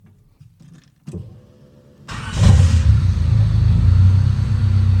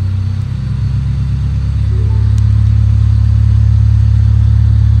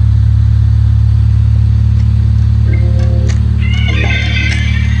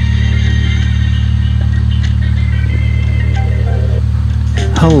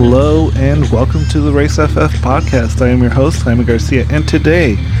Hello and welcome to the Race FF podcast. I am your host, Jaime Garcia, and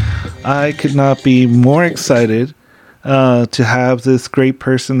today I could not be more excited to have this great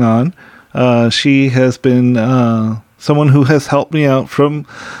person on. She has been someone who has helped me out from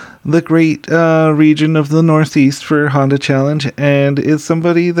the great region of the Northeast for Honda Challenge, and is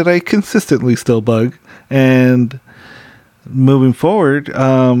somebody that I consistently still bug. And moving forward,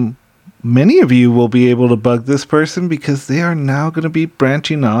 many of you will be able to bug this person because they are now going to be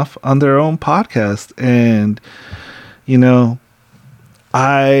branching off on their own podcast. And, you know,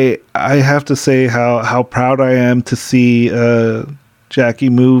 I have to say how proud I am to see Jackie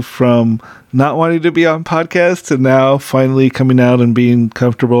move from not wanting to be on podcasts to now finally coming out and being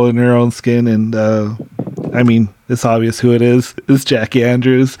comfortable in her own skin. And, I mean, it's obvious who it is. It's Jackie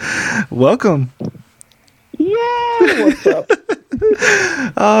Andrews. Welcome. Yeah, what's up?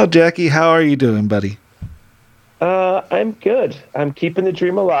 Oh, Jackie, how are you doing, buddy? I'm good. I'm keeping the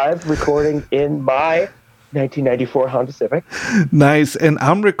dream alive, recording in my 1994 Honda Civic. Nice. And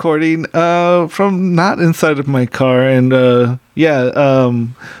I'm recording from not inside of my car. And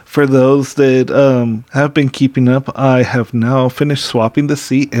for those that have been keeping up, I have now finished swapping the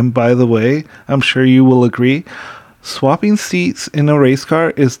seat. And by the way, I'm sure you will agree, swapping seats in a race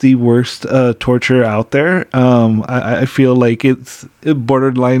car is the worst torture out there. I feel like it's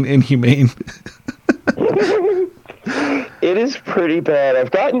borderline inhumane. It is pretty bad. I've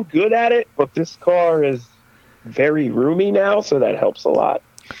gotten good at it, but this car is very roomy now, so that helps a lot.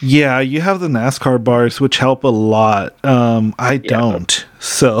 Yeah, you have the NASCAR bars, which help a lot. I don't.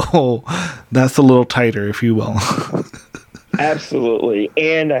 So that's a little tighter, if you will. Absolutely.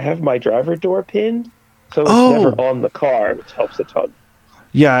 And I have my driver door pinned, so it's never on the car, which helps a ton.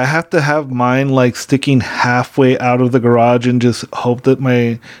 Yeah, I have to have mine like sticking halfway out of the garage and just hope that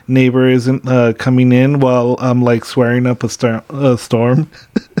my neighbor isn't coming in while I'm like swearing up a storm.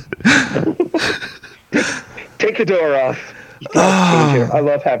 Take the door off. I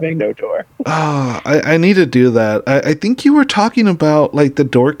love having no door. I need to do that. I think you were talking about like the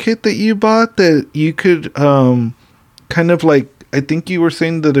door kit that you bought that you could kind of like, I think you were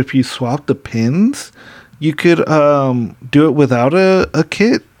saying that if you swap the pins, you could do it without a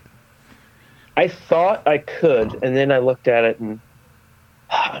kit? I thought I could, and then I looked at it and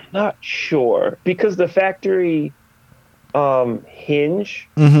I'm not sure. Because the factory hinge,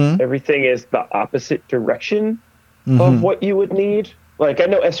 everything is the opposite direction of what you would need. Like, I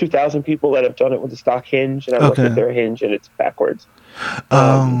know S2000 people that have done it with the stock hinge, and I looked at their hinge and it's backwards.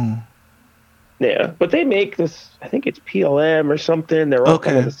 Yeah, but they make this, I think it's PLM or something. They're all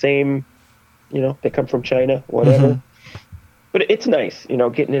kind of the same. You know, they come from China, whatever. But it's nice, you know,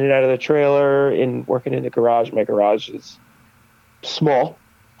 getting in and out of the trailer and working in the garage. My garage is small,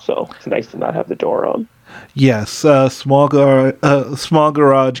 so it's nice to not have the door on. Yes, small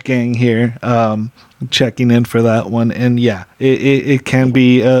garage gang here, checking in for that one. And yeah, it can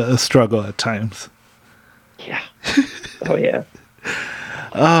be a struggle at times. Yeah. Oh, yeah.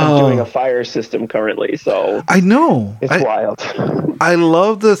 I'm doing a fire system currently, so I know it's wild. I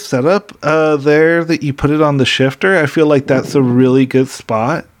love the setup there that you put it on the shifter. I feel like that's a really good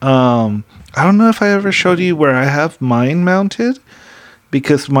spot. I don't know if I ever showed you where I have mine mounted,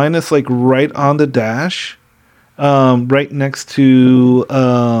 because mine is like right on the dash, right next to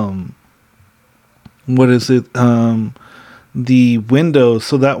what is it? The window,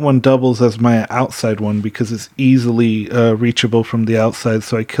 so that one doubles as my outside one because it's easily reachable from the outside.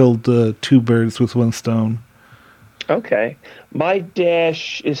 So I killed two birds with one stone. Okay. My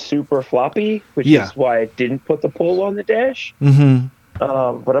dash is super floppy, which is why I didn't put the pull on the dash. But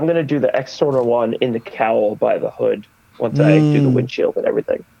I'm going to do the external one in the cowl by the hood once I do the windshield and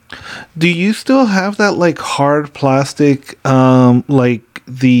everything. Do you still have that like hard plastic, like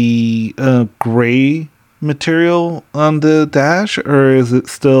the gray material on the dash, or is it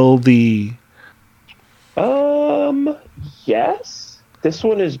still the yes, this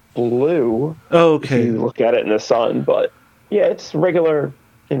one is blue. Okay, if you look at it in the sun, but yeah, it's regular,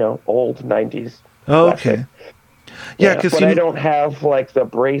 you know, old 90s okay. Yeah, because but I don't have like the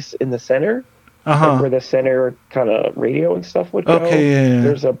brace in the center, like where the center kind of radio and stuff would go. Yeah.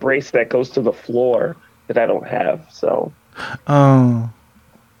 There's a brace that goes to the floor that I don't have, so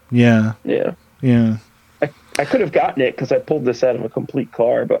yeah. I could have gotten it because I pulled this out of a complete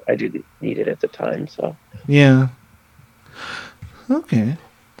car, but I didn't need it at the time. So yeah. Okay.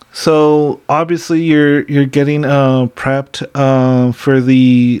 So obviously you're getting prepped for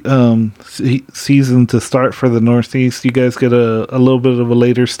the season to start for the Northeast. You guys get a little bit of a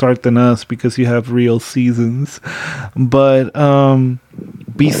later start than us because you have real seasons. But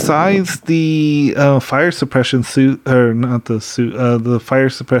besides the fire suppression suit, or not the suit, the fire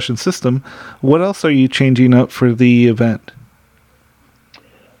suppression system, what else are you changing up for the event?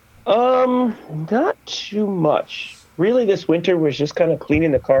 Not too much. Really, this winter was just kind of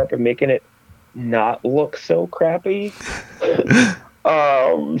cleaning the car up and making it not look so crappy.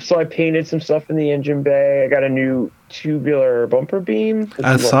 So I painted some stuff in the engine bay. I got a new tubular bumper beam.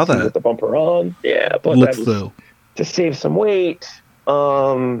 I saw that with the bumper on. Yeah, but looks that was though to save some weight.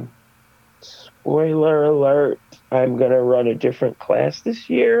 Spoiler alert: I'm gonna run a different class this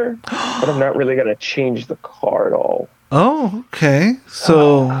year, but I'm not really gonna change the car at all. Oh, okay.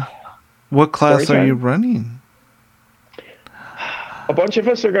 So, what class are you running? A bunch of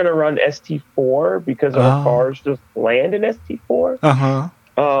us are going to run ST4 because our cars just land in ST4.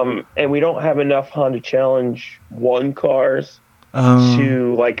 And we don't have enough Honda Challenge 1 cars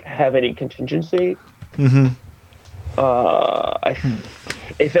to like have any contingency.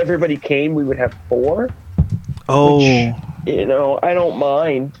 If everybody came, we would have 4. Which, I don't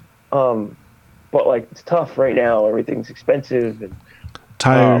mind. But like it's tough right now. Everything's expensive and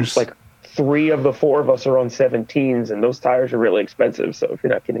tires. Like 3 of the 4 of us are on 17s, and those tires are really expensive. So if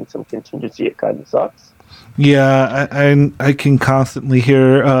you're not getting some contingency, it kind of sucks. Yeah, I can constantly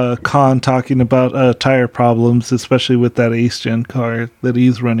hear Khan talking about tire problems, especially with that Ace Gen car that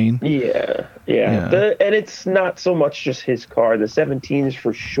he's running. Yeah. And it's not so much just his car. The 17s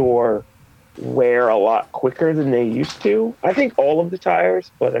for sure wear a lot quicker than they used to. I think all of the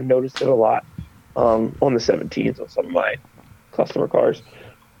tires, but I've noticed it a lot on the 17s on some of my customer cars.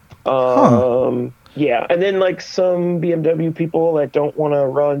 Yeah, and then like some BMW people that don't want to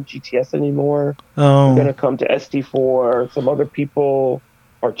run GTS anymore are going to come to ST4. Some other people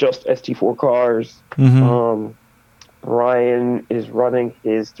are just ST4 cars. Brian is running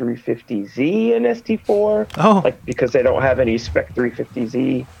his 350Z in ST4, like because they don't have any spec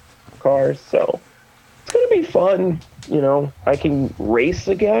 350Z cars. So it's going to be fun. I can race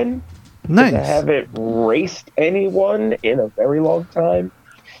again. Nice. I haven't raced anyone in a very long time.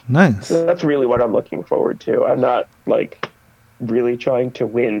 Nice. So that's really what I'm looking forward to. I'm not like really trying to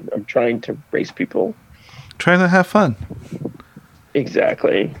win. I'm trying to race people. Trying to have fun.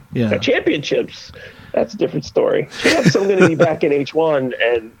 Exactly. Yeah. Now, championships, that's a different story. Champs, I'm going to be back in H1,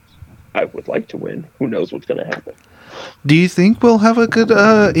 and I would like to win. Who knows what's going to happen? Do you think we'll have a good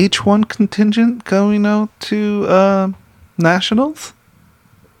H1 contingent going out to nationals?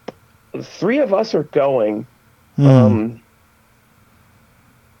 3 of us are going.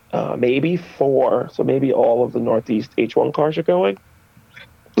 Maybe 4. So maybe all of the Northeast H1 cars are going.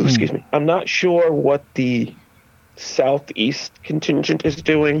 Excuse me. I'm not sure what the Southeast contingent is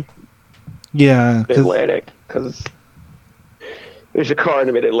doing. Yeah. Atlantic, because there's a car in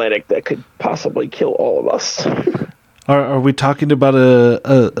the Mid-Atlantic that could possibly kill all of us. Are we talking about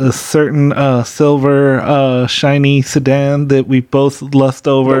a certain silver shiny sedan that we both lust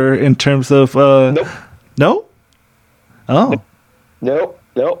over in terms of Nope. No? Oh. Nope.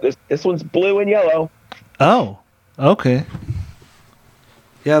 This one's blue and yellow. Oh. Okay.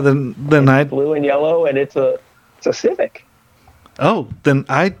 Yeah, then it's blue and yellow, and it's a Civic. Oh, then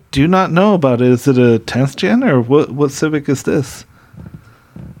I do not know about it. Is it a 10th gen, or what Civic is this?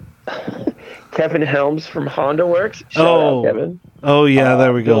 Kevin Helms from Honda Works. Shout out, Kevin. Oh, yeah,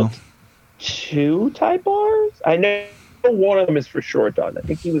 there we go. 2 Type Rs? I know one of them is for sure done. I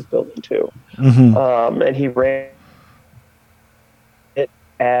think he was building 2. And he ran it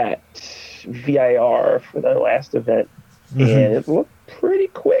at VIR for the last event. And it looked pretty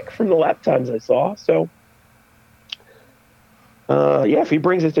quick from the lap times I saw. So, if he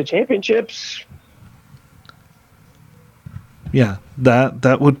brings it to championships... Yeah,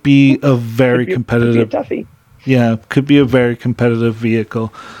 that would be a very competitive. Could be a toughie. Yeah, could be a very competitive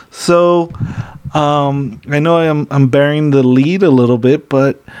vehicle. So, I know I'm bearing the lead a little bit,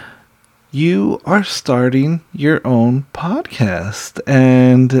 but you are starting your own podcast,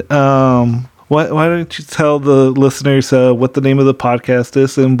 and why don't you tell the listeners what the name of the podcast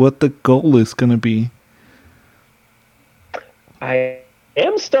is and what the goal is going to be? I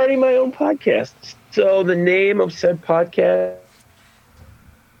am starting my own podcast. So the name of said podcast,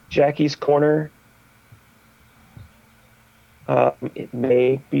 Jackie's Corner. It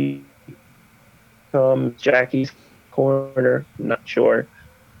may become Jackie's Corner. I'm not sure.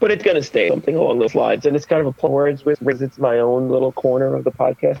 But it's going to stay something along those lines. And it's kind of a play on words with it's my own little corner of the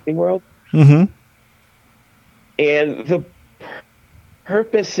podcasting world. And the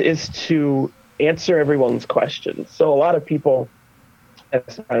purpose is to answer everyone's questions. So a lot of people have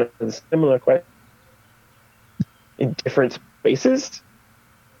a similar question in different spaces,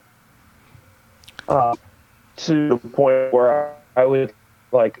 to the point where I would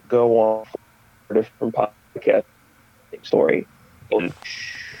like go on for different podcast story. And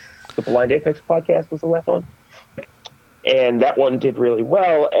the Blind Apex podcast was the last one, and that one did really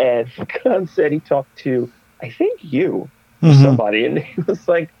well. And Khan said he talked to, I think you, somebody, and he was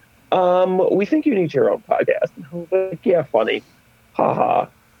like, we think you need your own podcast. And I was like, yeah, funny, haha.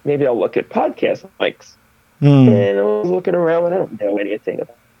 Maybe I'll look at podcast mics. And I was looking around, and I don't know anything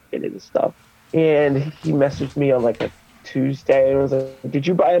about any of this stuff. And he messaged me on like a Tuesday, and I was like, did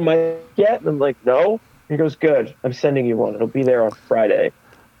you buy a mic yet? And I'm like, no. He goes, good. I'm sending you one. It'll be there on Friday.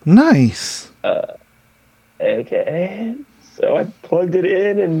 Nice. Okay. So I plugged it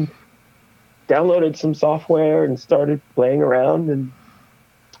in and downloaded some software and started playing around. And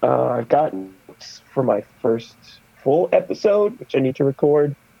I've gotten notes for my first full episode, which I need to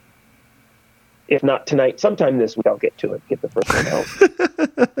record. If not tonight, sometime this week, I'll get to it. Get the first one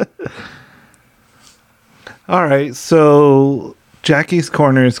out. All right. So Jackie's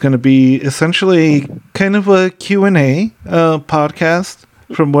Corner is going to be essentially kind of a Q&A podcast,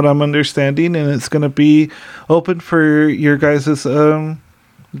 from what I'm understanding, and it's going to be open for your guys'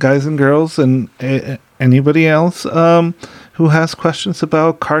 guys and girls and anybody else who has questions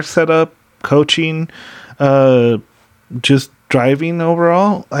about car setup, coaching, just driving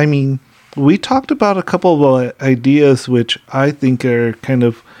overall. I mean, we talked about a couple of ideas which I think are kind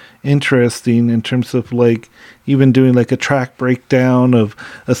of interesting in terms of like even doing like a track breakdown of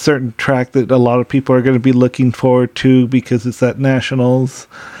a certain track that a lot of people are going to be looking forward to because it's at nationals.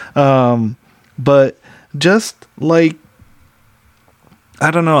 But just like, I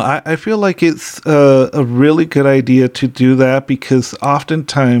don't know, I feel like it's a really good idea to do that, because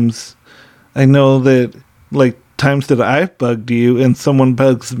oftentimes I know that like times that I've bugged you and someone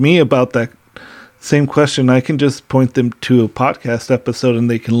bugs me about that same question, I can just point them to a podcast episode and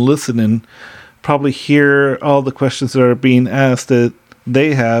they can listen and probably hear all the questions that are being asked that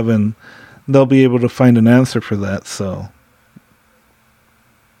they have, and they'll be able to find an answer for that. So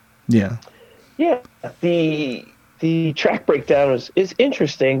yeah. The track breakdown is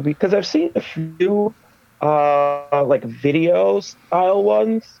interesting because I've seen a few like video style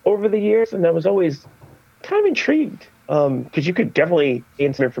ones over the years, and I was always kind of intrigued because you could definitely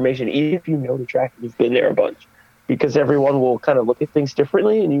gain some information even if you know the track and you've been there a bunch, because everyone will kind of look at things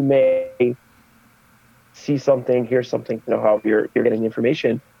differently, and you may see something, hear something, you know, how you're getting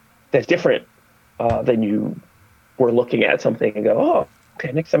information that's different than you were looking at something and go, oh,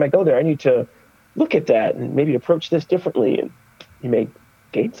 okay, next time I go there, I need to look at that and maybe approach this differently, and you may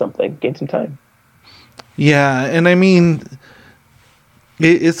gain some time. Yeah, and I mean,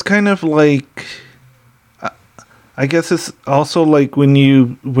 it's kind of like, I guess it's also like when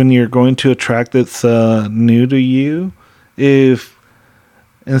you're going to a track that's new to you, if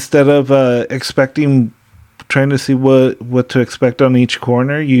instead of trying to see what to expect on each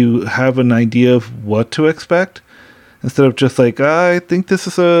corner, you have an idea of what to expect, instead of just like, I think this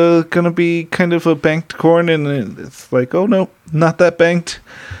is going to be kind of a banked corner, and it's like, oh no, not that banked.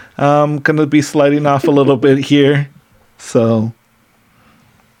 I'm going to be sliding off a little bit here. So.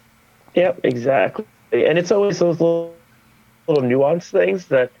 Yep, exactly. And it's always those little nuanced things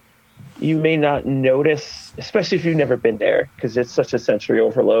that you may not notice, especially if you've never been there, because it's such a sensory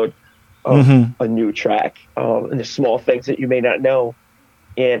overload of a new track. And there's small things that you may not know.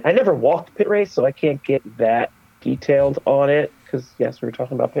 And I never walked pit race, so I can't get that detailed on it, because yes, we were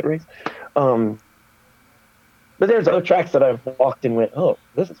talking about pit race. But there's other tracks that I've walked and went, oh,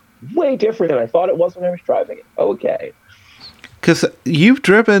 this is way different than I thought it was when I was driving it. Okay. Because you've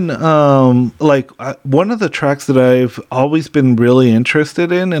driven, one of the tracks that I've always been really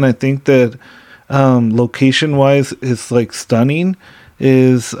interested in, and I think that location-wise is, like, stunning,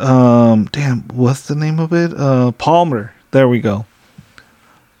 is, what's the name of it? Palmer. There we go.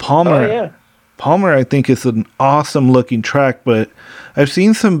 Palmer. Oh, yeah. Palmer, I think, is an awesome-looking track, but I've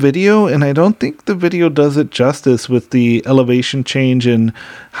seen some video, and I don't think the video does it justice with the elevation change and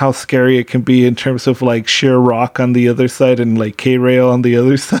how scary it can be in terms of, like, sheer rock on the other side and, like, K-rail on the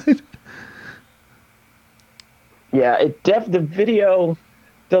other side. Yeah, the video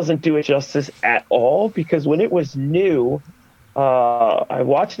doesn't do it justice at all, because when it was new, I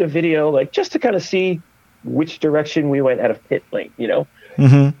watched a video, like, just to kind of see which direction we went out of pit lane, you know?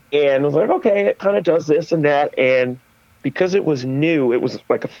 And I was like, okay, it kind of does this and that. And because it was new, it was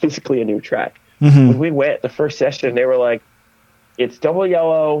like physically a new track. When we went the first session, they were like, it's double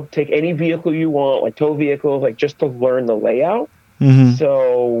yellow, take any vehicle you want, like tow vehicles, like just to learn the layout.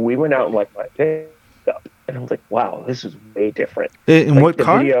 So we went out and like my pickup, and I was like, wow, this is way different. In like, what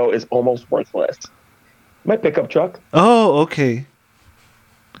car? The video is almost worthless. My pickup truck. Oh, okay.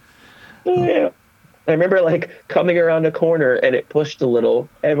 Yeah. I remember like coming around a corner and it pushed a little,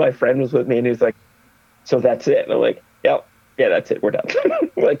 and my friend was with me, and he was like, "So that's it?" And I'm like, "Yep, yeah, that's it. We're done."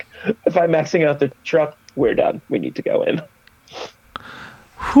 Like, if I'm maxing out the truck, we're done. We need to go in.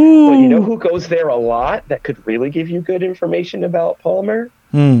 But you know who goes there a lot that could really give you good information about Palmer?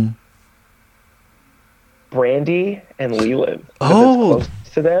 Brandy and Leland. Oh, it's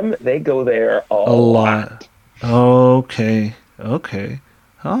close to them. They go there a lot. Okay.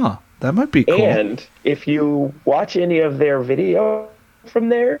 Huh. That might be cool. And if you watch any of their video from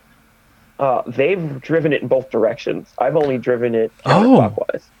there, they've driven it in both directions. I've only driven it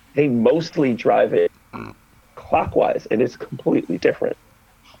counterclockwise. They mostly drive it clockwise, and it's completely different.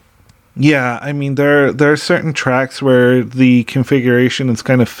 Yeah, I mean, there are certain tracks where the configuration is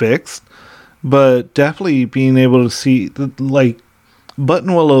kind of fixed, but definitely being able to see, like,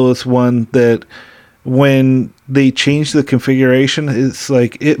 Buttonwillow is one that when they change the configuration, it's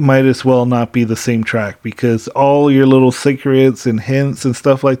like it might as well not be the same track, because all your little secrets and hints and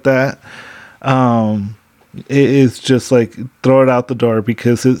stuff like that, it is just like throw it out the door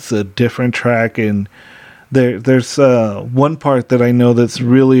because it's a different track. And there's one part that I know that's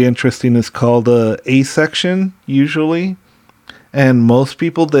really interesting is called A section usually, and most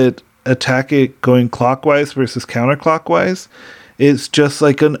people that attack it going clockwise versus counterclockwise, it's just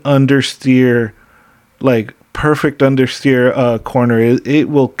like an understeer, like perfect understeer corner. It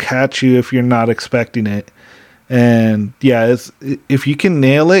will catch you if you're not expecting it. And yeah, if you can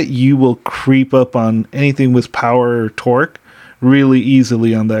nail it, you will creep up on anything with power or torque really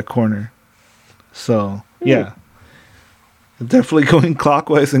easily on that corner. So yeah, definitely going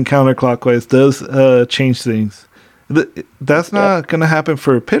clockwise and counterclockwise does change things. That's not going to happen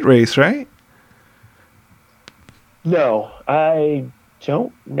for a pit race, right? No, I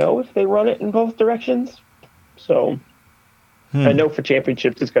don't know if they run it in both directions. So I know for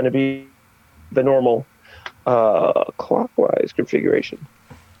championships it's going to be the normal clockwise configuration.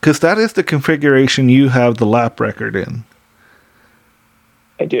 Because that is the configuration you have the lap record in.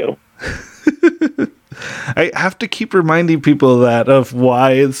 I do. I have to keep reminding people of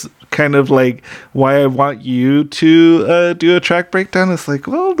why it's kind of like why I want you to do a track breakdown. It's like,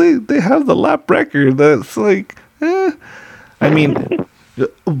 well, they have the lap record. That's like, I mean,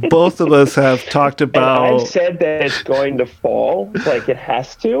 both of us have talked about. And I've said that it's going to fall, like it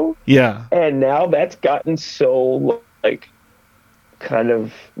has to. Yeah. And now that's gotten so like kind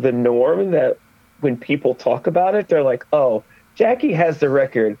of the norm that when people talk about it, they're like, "Oh, Jackie has the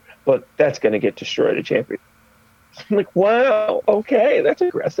record, but that's going to get destroyed at champion." I'm like, wow, okay, that's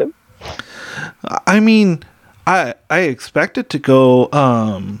aggressive. I mean, I expect it to go,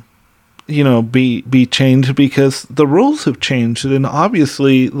 be changed because the rules have changed, and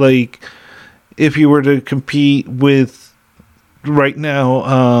obviously, like, if you were to compete with right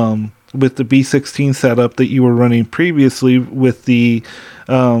now, with the B16 setup that you were running previously with the,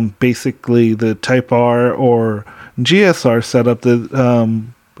 basically the Type R or GSR setup that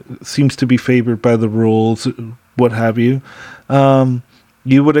seems to be favored by the rules, what have you.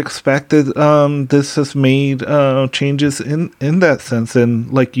 You would expect that this has made changes in that sense.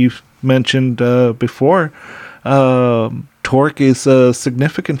 And like you've mentioned before, torque is a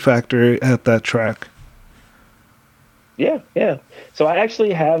significant factor at that track. Yeah. So I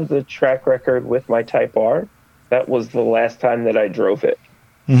actually have the track record with my Type R. That was the last time that I drove it.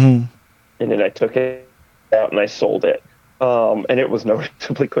 Mm-hmm. And then I took it out and I sold it. And it was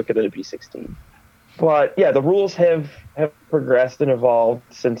noticeably quicker than a B16. But yeah, the rules have progressed and evolved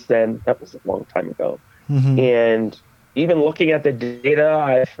since then. That was a long time ago. Mm-hmm. And even looking at the data,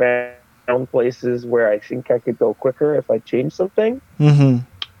 I found places where I think I could go quicker if I changed something. Mm-hmm.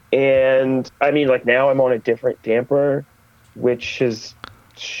 And I mean, like now I'm on a different damper, which has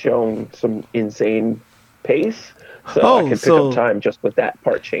shown some insane pace. So I can pick up time just with that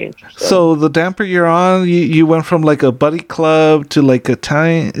part changed. So the damper you're on, you went from like a Buddy Club to like a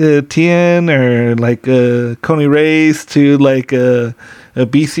TN or like a Coney Race to like a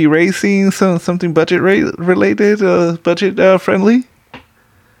BC Racing, something budget related, budget friendly?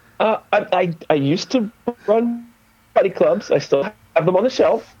 I used to run Buddy Clubs. I still have them on the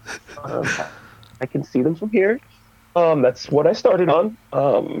shelf. I can see them from here. That's what I started on.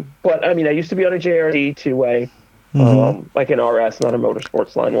 But I mean, I used to be on a JRD two-way. Mm-hmm. Like an RS, not a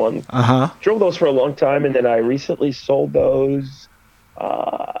Motorsports Line one. Drove those for a long time, and then I recently sold those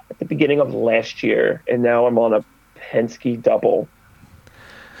at the beginning of last year, and now I'm on a Penske double.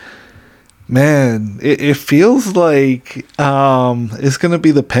 Man, it feels like it's going to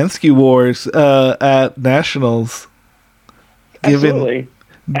be the Penske Wars at Nationals. Absolutely.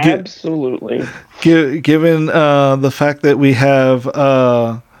 Given the fact that we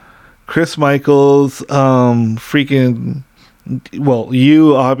have Chris Michaels, freaking. Well,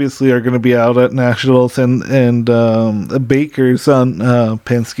 you obviously are going to be out at nationals, and Baker's on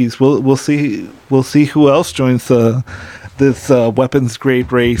Penske's. We'll see who else joins this weapons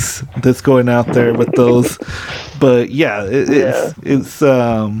grade race that's going out there with those. But yeah, it's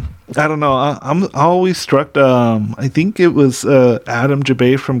I don't know. I'm always struck. I think it was Adam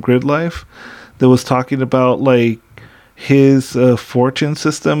Jabay from Grid Life that was talking about like his Fortune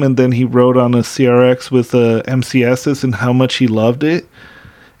system, and then he rode on a CRX with MCSs and how much he loved it.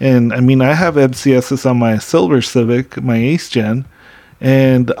 And I mean, I have MCSs on my Silver Civic, my Ace Gen,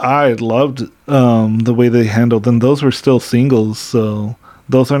 and I loved the way they handled them. Those were still singles, so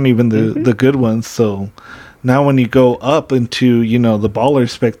those aren't even the good ones. So now when you go up into, you know, the baller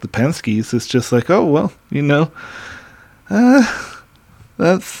spec, the Penske's, it's just like, oh, well, you know,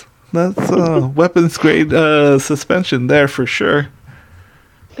 that's weapons grade suspension there for sure.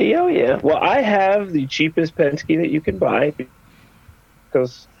 Oh yeah. Well, I have the cheapest Penske that you can buy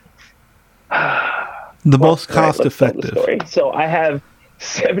because most cost effective. So I have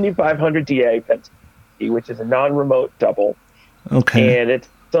 7500 DA Penske, which is a non-remote double. Okay. And it's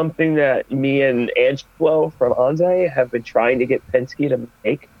something that me and Angelo from Anzai have been trying to get Penske to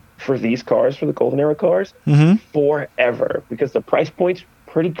make for these cars, for the Golden Era cars, forever, because the price point's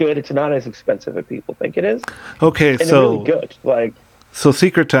pretty good. It's not as expensive as people think it is. Okay, and so really good. Like, so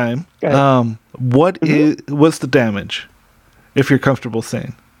secret time. What's the damage, if you're comfortable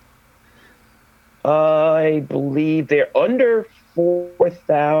saying? I believe they're under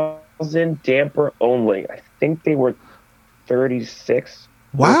 4,000 damper only. I think they were 36.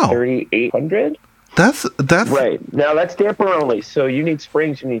 Wow. 3,800. That's right. Now that's damper only. So you need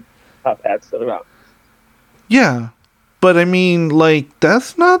springs, you need top hats that are out. Yeah. But I mean, like,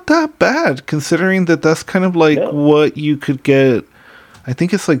 that's not that bad, considering that that's kind of like what you could get. I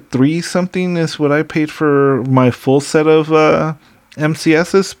think it's like 3 something is what I paid for my full set of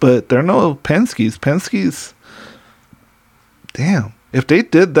MCSs, but they're no Penske's. Penske's, damn. If they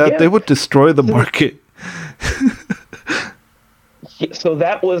did that, they would destroy the market. So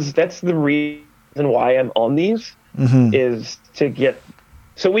that's the reason why I'm on these, is to get,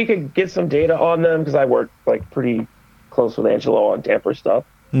 so we could get some data on them, because I work like pretty close with Angelo on damper stuff,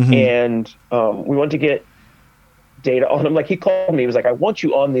 and we want to get data on them. Like, he called me, he was like, I want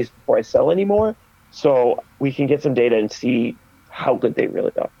you on these before I sell anymore, so we can get some data and see how good they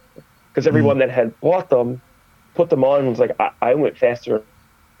really are. Because everyone that had bought them, put them on, was like, I went faster,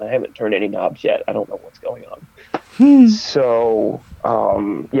 I haven't turned any knobs yet, I don't know what's going on. So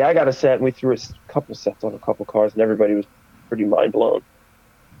I got a set, and we threw a couple sets on a couple cars, and everybody was pretty mind blown.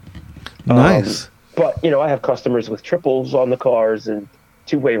 Nice. But, you know, I have customers with triples on the cars and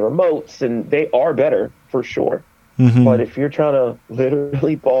 2-way remotes, and they are better for sure. But if you're trying to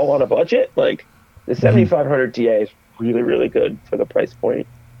literally ball on a budget, like, the 7500 DA is really, really good for the price point.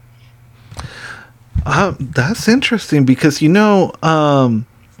 That's interesting, because, you know,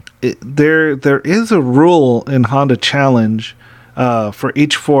 there is a rule in Honda Challenge for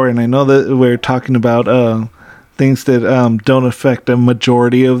H4, and I know that we're talking about things that don't affect a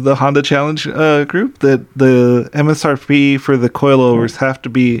majority of the Honda Challenge group, that the MSRP for the coilovers have to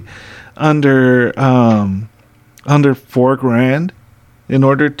be under $4,000 in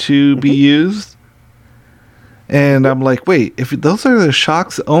order to be used. And I'm like, wait, if those are the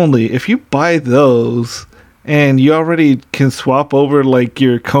shocks only, if you buy those and you already can swap over like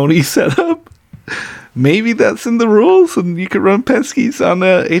your Koni setup, maybe that's in the rules and you could run Penske's on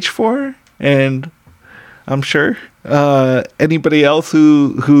the H4. And I'm sure anybody else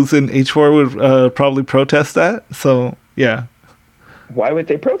who's in H4 would probably protest that. So, yeah. Why would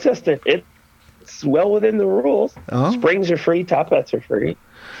they protest it? It's well within the rules. Springs are free, top hats are free.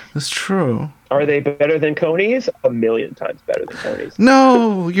 That's true. Are they better than Koni's? 1,000,000 times better than Koni's.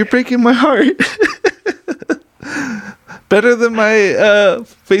 No, you're breaking my heart. Better than my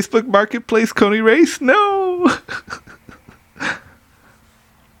Facebook Marketplace Koni race? No.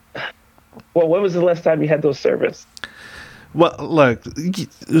 Well, when was the last time you had those serviced? Well, look,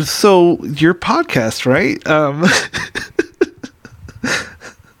 so your podcast, right?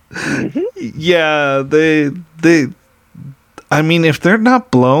 Yeah, they I mean, if they're not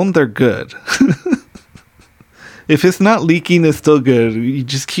blown, they're good. If it's not leaking, it's still good. You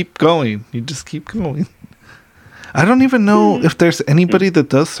just keep going. I don't even know if there's anybody that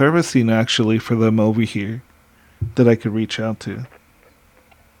does servicing actually for them over here that I could reach out to.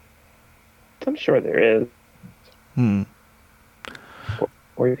 I'm sure there is.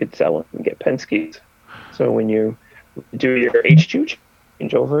 Or you could sell them and get Penske's. So when you do your H2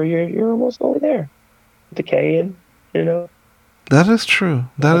 change over, you're almost over there. Decaying, you know. That is true.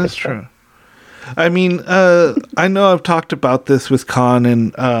 That is true. I mean, I know I've talked about this with Khan,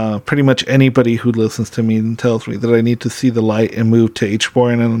 and pretty much anybody who listens to me and tells me that I need to see the light and move to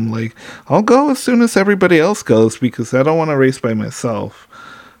H4, and I'm like, I'll go as soon as everybody else goes because I don't want to race by myself.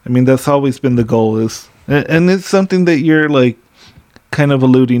 I mean, that's always been the goal, and it's something that you're like kind of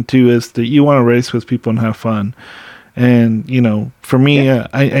alluding to, is that you want to race with people and have fun. And, you know, for me,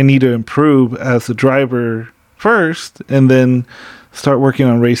 I need to improve as a driver first, and then start working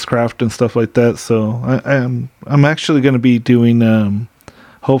on racecraft and stuff like that. So I'm actually going to be doing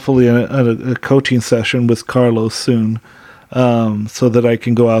hopefully a coaching session with Carlos soon, so that I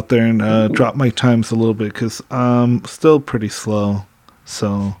can go out there and drop my times a little bit, because I'm still pretty slow.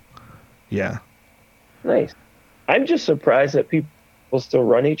 So yeah. Nice. I'm just surprised that people still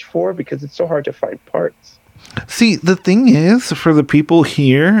run H4 because it's so hard to find parts. See, the thing is, for the people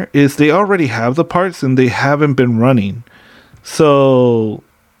here, is they already have the parts and they haven't been running. So,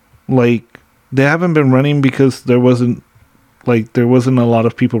 like, they haven't been running because there wasn't a lot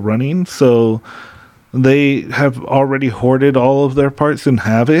of people running. So, they have already hoarded all of their parts and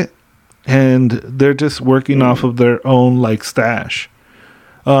have it. And they're just working off of their own, like, stash.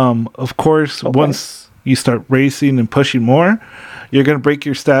 Of course, once you start racing and pushing more, you're going to break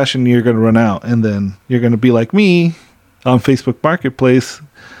your stash and you're going to run out. And then you're going to be like me on Facebook Marketplace,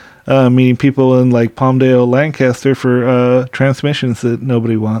 meeting people in like Palmdale, Lancaster for transmissions that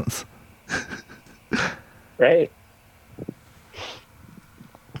nobody wants. Right.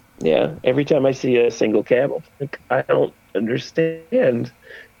 Yeah. Every time I see a single cam, I'm like, I don't understand.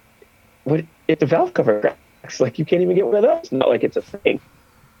 What if the valve cover cracks? Like, you can't even get one of those. Not like it's a thing.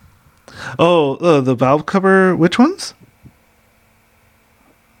 Oh, the valve cover. Which ones?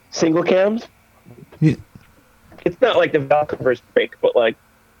 Single cams. Yeah. It's not like the valve covers break, but like,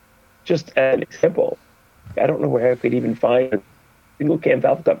 just an example. I don't know where I could even find a single cam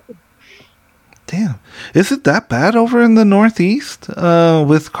valve cover. Damn, is it that bad over in the Northeast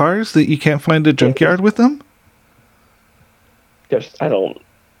with cars that you can't find a junkyard with them?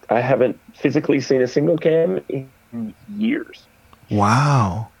 I haven't physically seen a single cam in years.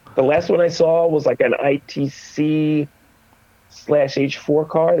 Wow. The last one I saw was like an ITC /H4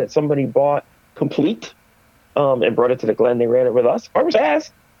 car that somebody bought complete, and brought it to the Glen. They ran it with us. Car was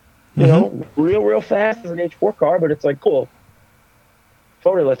fast, you know, real fast as an H4 car, but it's like, cool.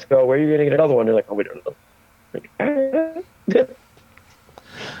 Photo, let's go. Where are you going to get another one? They're like, oh, we don't know.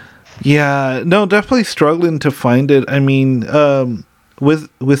 Yeah, no, definitely struggling to find it. I mean,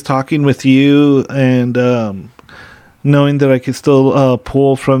 with talking with you and knowing that I could still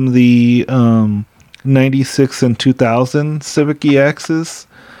pull from the 96 and 2000 Civic EXs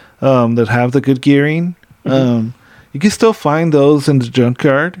that have the good gearing, you can still find those in the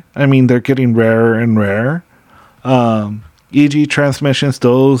junkyard. I mean, they're getting rarer and rarer. EG transmissions,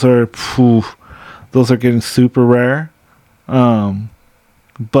 those are getting super rare.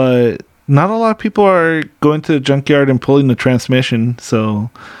 But not a lot of people are going to the junkyard and pulling the transmission. So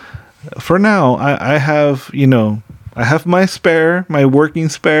for now, I have, I have my spare, my working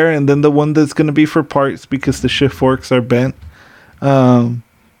spare, and then the one that's going to be for parts because the shift forks are bent.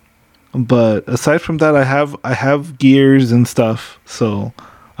 But aside from that, I have gears and stuff. So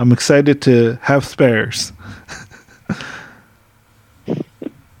I'm excited to have spares.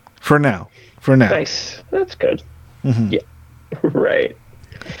 For now. Nice. That's good. Mm-hmm. Yeah. Right.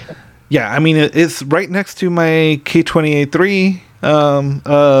 Yeah, I mean, it's right next to my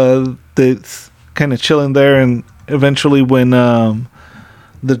K28-3. That's kind of chilling there, and eventually when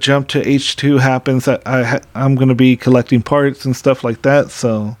the jump to H2 happens, I'm going to be collecting parts and stuff like that,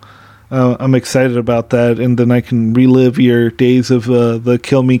 so I'm excited about that, and then I can relive your days of the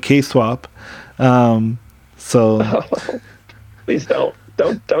Kill Me K-swap. Please don't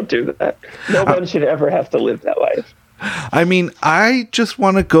do that. No one should ever have to live that life. I mean, I just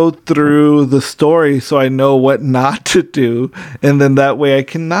want to go through the story so I know what not to do, and then that way I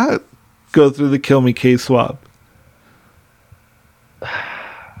cannot go through the Kill Me K-swap.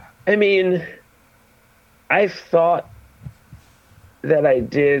 I mean, I thought that I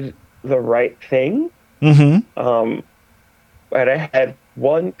did the right thing. Mm-hmm. But I had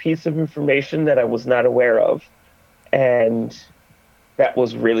one piece of information that I was not aware of, and that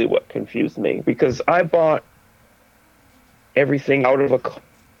was really what confused me, because I bought everything out of a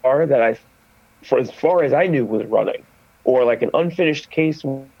car that for as far as I knew, was running, or like an unfinished case,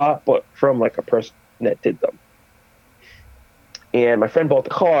 but from like a person that did them. And my friend bought the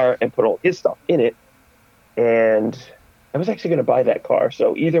car and put all his stuff in it, and I was actually going to buy that car.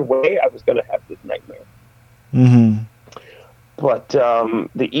 So either way, I was going to have this nightmare. Mm-hmm. But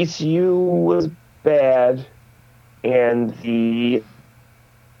the ECU was bad. and the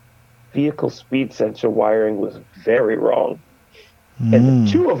vehicle speed sensor wiring was very wrong. And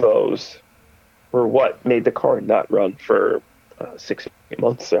the two of those were what made the car not run for 6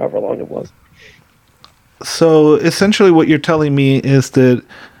 months, or however long it was. So essentially what you're telling me is that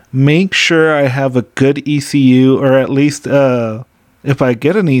make sure I have a good ECU, or at least if I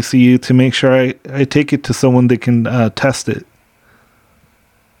get an ECU, to make sure I take it to someone that can test it.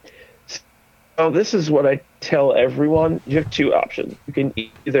 So this is what I tell everyone. You have two options. You can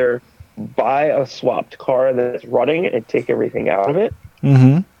either buy a swapped car that's running and take everything out of it.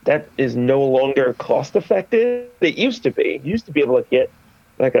 Mm-hmm. That is no longer cost effective. It used to be. You used to be able to get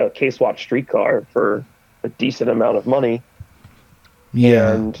like a K-swap street car for a decent amount of money.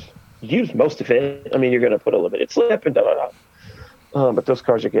 Yeah. And use most of it. I mean, you're going to put a limited slip and da-da-da. But those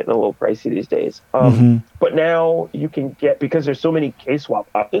cars are getting a little pricey these days. But now you can get, because there's so many K-swap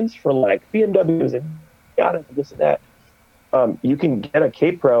options for like BMWs and Yada and this and that, you can get a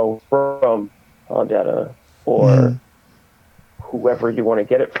K-Pro from Honda or whoever you want to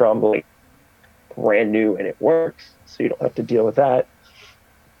get it from, like brand new, and it works. So you don't have to deal with that.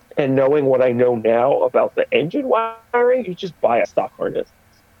 And knowing what I know now about the engine wiring, you just buy a stock harness.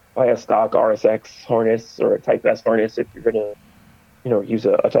 Buy a stock RSX harness or a Type S harness if you're going to, use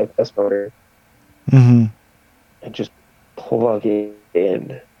a Type S motor. Mm-hmm. And just plug it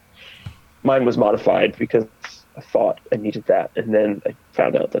in. Mine was modified because I thought I needed that, and then I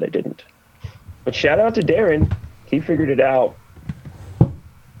found out that I didn't. But shout out to Darren. He figured it out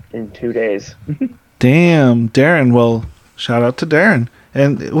in 2 days. Damn, Darren. Well, shout out to Darren.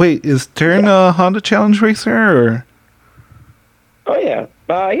 And wait, is Darren a Honda Challenge racer? Or? Oh, yeah.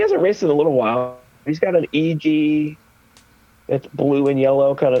 He hasn't raced in a little while. He's got an EG that's blue and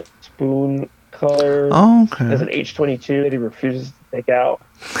yellow, kind of spoon color. Oh, okay. Has an H22 that he refuses to take out.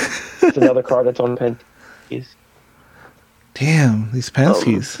 It's another car that's on Penske. Damn, these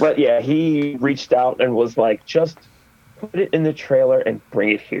Penske's. But yeah, he reached out and was like, just put it in the trailer and bring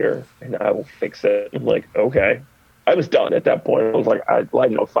it here, and I will fix it. I'm like, okay. I was done at that point. I was like, I'd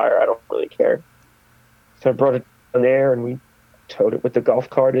light it on fire. I don't really care. So I brought it down there, and we towed it with the golf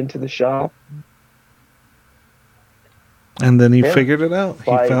cart into the shop. And then he figured it out.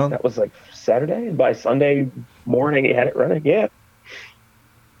 That was like Saturday, and by Sunday morning, he had it running. Yeah.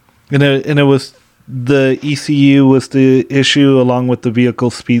 And it was the ECU was the issue, along with the vehicle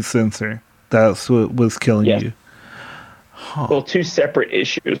speed sensor. That's what was killing you. Huh. Well, two separate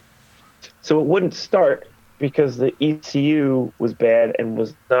issues. So it wouldn't start because the ECU was bad and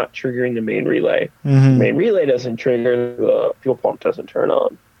was not triggering the main relay. Mm-hmm. The main relay doesn't trigger, the fuel pump doesn't turn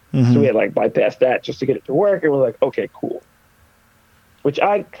on. Mm-hmm. So we had like bypass that just to get it to work, and we're like, okay, cool. Which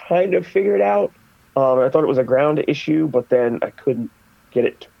I kind of figured out. I thought it was a ground issue, but then I couldn't get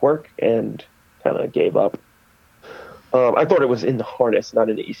it to work and kind of gave up. I thought it was in the harness, not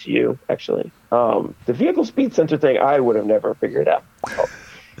in the ECU, actually. The vehicle speed sensor thing, I would have never figured out.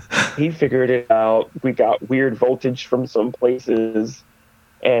 He figured it out. We got weird voltage from some places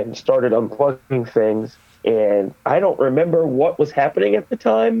and started unplugging things. And I don't remember what was happening at the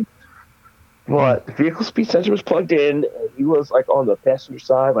time, but the vehicle speed sensor was plugged in. And he was like on the passenger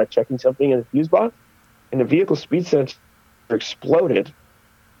side, like checking something in the fuse box, and the vehicle speed sensor exploded.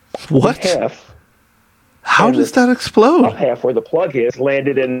 What? Half. How does that explode? Up half where the plug is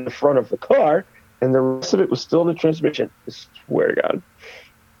landed in the front of the car, and the rest of it was still in the transmission. I swear to God.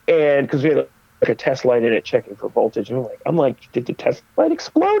 And because we had like a test light in it checking for voltage, and I'm like, did the test light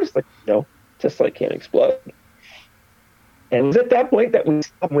explode? It's like, no, test light can't explode. And it was at that point that we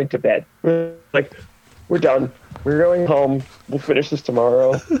went to bed. We're like, we're done. We're going home. We'll finish this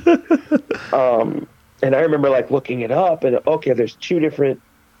tomorrow. And I remember like looking it up, and okay, there's two different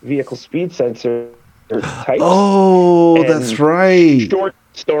vehicle speed sensor types. Oh, and that's right. Short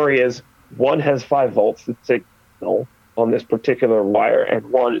story is one has 5 volts the signal on this particular wire,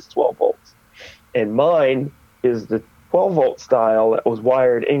 and one is 12 volts. And mine is the 12 volt style that was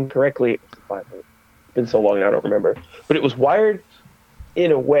wired incorrectly. It was 5 volts. It's been so long I don't remember. But it was wired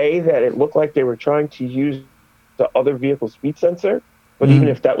in a way that it looked like they were trying to use the other vehicle speed sensor. But even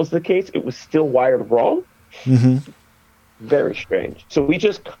if that was the case, it was still wired wrong. Mm-hmm. Very strange. So we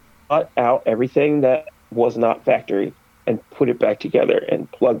just cut out everything that was not factory and put it back together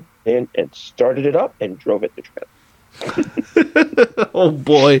and plugged in and started it up and drove it to trailer. Oh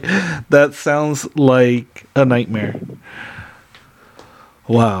boy, that sounds like a nightmare.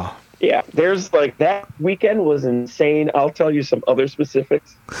 Wow. Yeah, there's like that weekend was insane. I'll tell you some other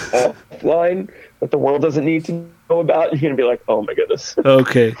specifics offline that the world doesn't need to know about. You're going to be like, oh my goodness.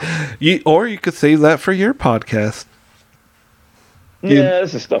 Okay. Or you could save that for your podcast. Yeah,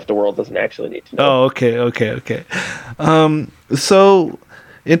 this is stuff the world doesn't actually need to know. Oh, okay. So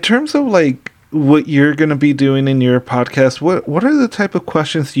in terms of like what you're going to be doing in your podcast, what are the type of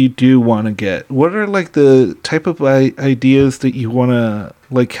questions you do want to get? What are like the type of ideas that you want to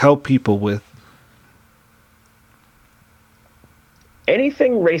like help people with?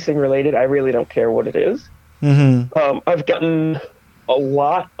 Anything racing related, I really don't care what it is. Mm-hmm. I've gotten a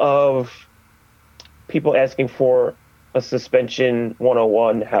lot of people asking for a suspension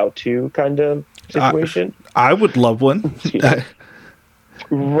 101 how-to kind of situation. I would love one.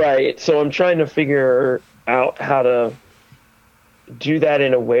 Right. So I'm trying to figure out how to do that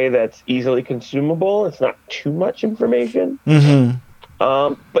in a way that's easily consumable. It's not too much information. Mm-hmm.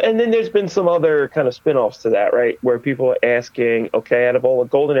 And then there's been some other kind of spin-offs to that, right? Where people are asking, okay, out of all the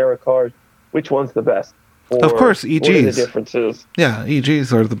Golden Era cars, which one's the best? Or of course, EGs. What are the differences? Yeah,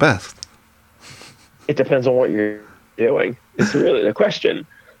 EGs are the best. It depends on what you're doing. It's really the question.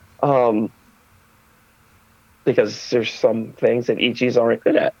 Because there's some things that EGs aren't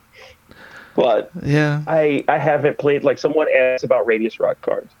good at. But yeah, I haven't played, like someone asked about radius rod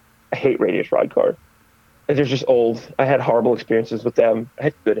cars. I hate radius rod cars. They're just old. I had horrible experiences with them. I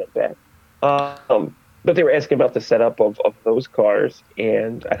had good and bad. But they were asking about the setup of those cars,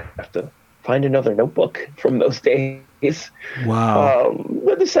 and I have to find another notebook from those days. Wow.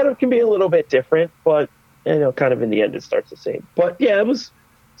 But the setup can be a little bit different, but kind of in the end it starts the same. But yeah, it was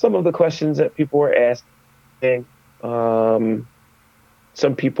some of the questions that people were asking.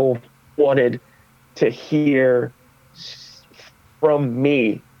 Some people wanted to hear from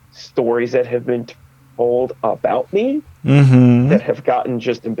me stories that have been told about me that have gotten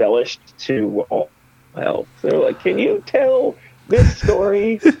just embellished to all hell. So they're like, can you tell this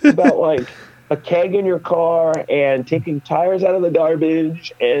story about like a keg in your car and taking tires out of the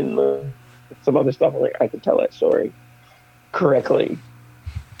garbage and some other stuff? I'm like, I can tell that story correctly.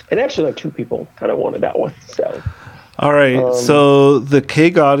 And actually, like 2 people kind of wanted that one. So, all right. So the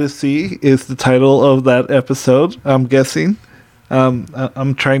Keg Odyssey is the title of that episode, I'm guessing.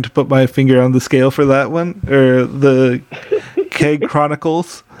 I'm trying to put my finger on the scale for that one, or the Keg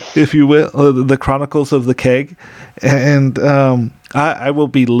Chronicles, if you will, the Chronicles of the Keg, and I will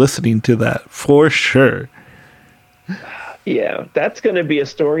be listening to that for sure. Yeah, that's going to be a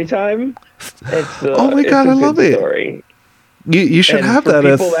story time. Oh my god, I love it! Story. You should have that.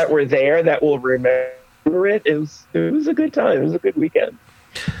 For people that were there that will remember it, it was a good time. It was a good weekend.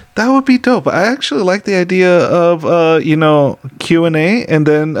 That would be dope. I actually like the idea of Q&A, and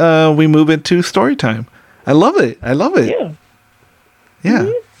then we move into story time. I love it. Yeah. Yeah.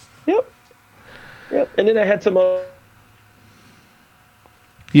 Mm-hmm. Yep. And then I had some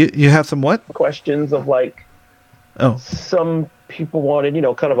you have some what? Questions of like some people wanted,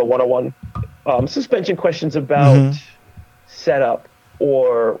 kind of a 101 suspension questions about setup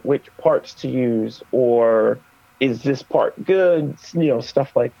or which parts to use or is this part good,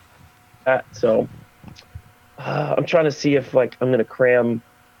 stuff like that. So I'm trying to see if like I'm going to cram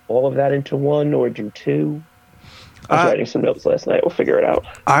all of that into one or do 2. I was writing some notes last night. We'll figure it out.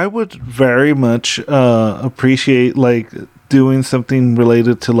 I would very much appreciate like doing something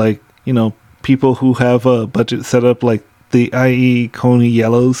related to like, people who have a budget setup like the IE Coney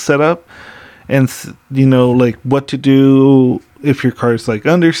Yellows setup, and like what to do if your car's like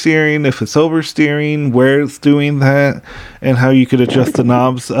understeering, if it's oversteering, where it's doing that, and how you could adjust the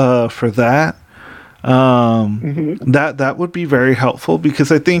knobs for that. That would be very helpful,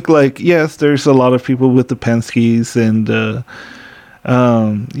 because I think like, yes, there's a lot of people with the Penske's and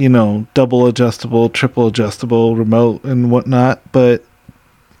double adjustable, triple adjustable remote and whatnot, but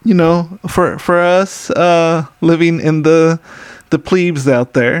for us living in the plebes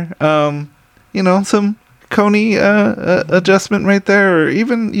out there, some Coney adjustment right there, or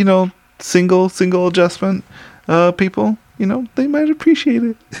even single adjustment people, they might appreciate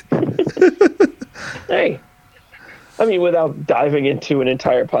it. Hey, I mean, without diving into an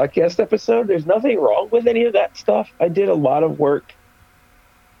entire podcast episode, there's nothing wrong with any of that stuff. I did a lot of work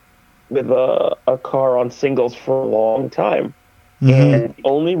with a car on singles for a long time. And the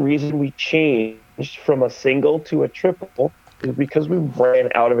only reason we changed from a single to a triple is because we ran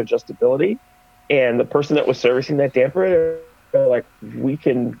out of adjustability. And the person that was servicing that damper, they're like, we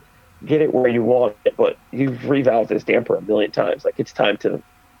can get it where you want it, but you've revalved this damper a million times. Like, it's time to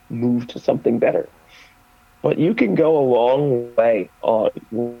move to something better. But you can go a long way on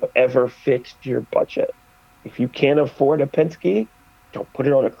whatever fits your budget. If you can't afford a Penske, don't put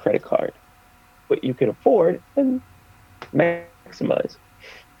it on a credit card. What you can afford, and maximize.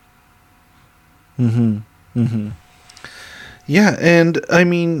 Yeah, and I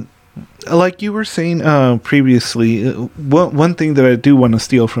mean, like you were saying previously, one thing that I do want to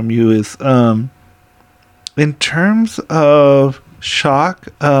steal from you is in terms of shock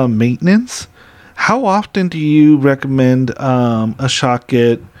maintenance, how often do you recommend a shock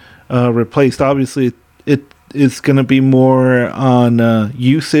get replaced? Obviously, it is going to be more on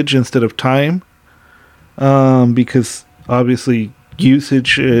usage instead of time, because obviously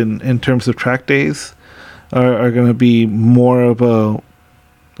usage in terms of track days are going to be more of a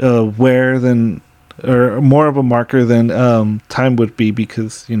wear than, or more of a marker than time would be,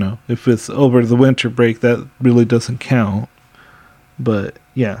 because if it's over the winter break, that really doesn't count. But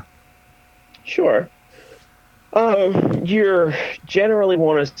yeah, sure. You generally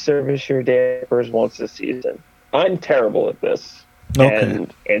want to service your dampers once a season. I'm terrible at this,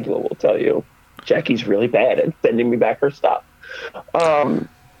 and Angela will tell you. Jackie's really bad at sending me back her stuff.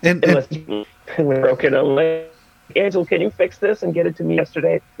 Unless we're broken, I'm like, Angela, can you fix this and get it to me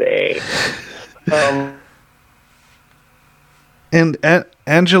yesterday? And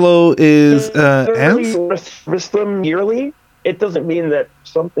Angelo is service them yearly. It doesn't mean that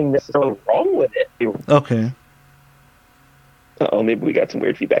something necessarily wrong with it. Okay. Oh, maybe we got some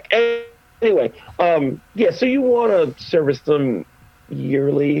weird feedback. Anyway, so you want to service them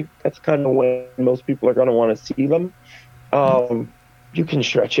yearly. That's kind of when most people are going to want to see them. You can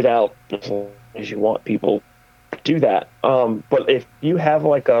stretch it out as long as you want people to do that. But if you have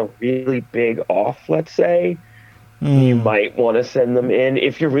like a really big off, let's say, you might want to send them in.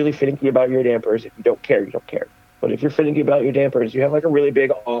 If you're really finicky about your dampers, if you don't care, you don't care. But if you're finicky about your dampers, you have like a really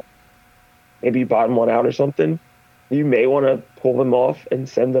big off, maybe you bottom one out or something, you may want to pull them off and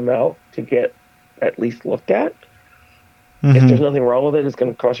send them out to get at least looked at. Mm-hmm. If there's nothing wrong with it, it's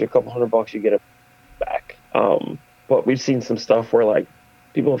going to cost you a couple $100. You get it back. But we've seen some stuff where like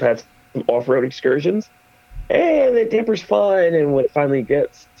people have had some off-road excursions and the damper's fine. And when it finally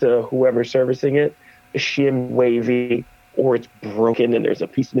gets to whoever's servicing it, the shim wavy or it's broken and there's a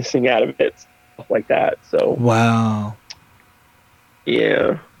piece missing out of it. Stuff like that. So wow.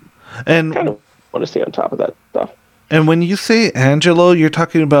 Yeah. And kind of want to stay on top of that stuff. And when you say Angelo, you're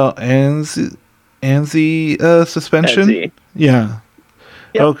talking about ANSI suspension? ANSI. Yeah.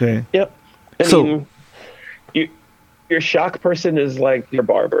 Yep. Okay. Yep. I mean, your shock person is like your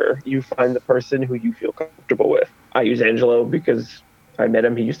barber. You find the person who you feel comfortable with. I use Angelo because I met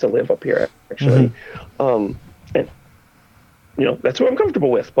him. He used to live up here, actually. Mm-hmm. And, that's who I'm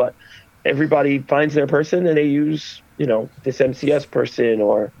comfortable with. But everybody finds their person and they use, this MCS person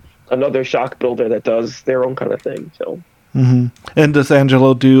or another shock builder that does their own kind of thing. So. Mm-hmm. And does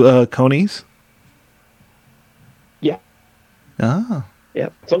Angelo do conies? Yeah. Ah. Yeah.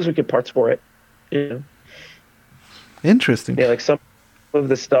 As long as we get parts for it. Interesting. Yeah, like some of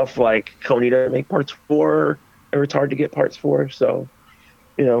the stuff like Coney doesn't make parts for, or it's hard to get parts for. So,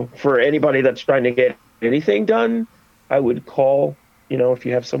 for anybody that's trying to get anything done, I would call, if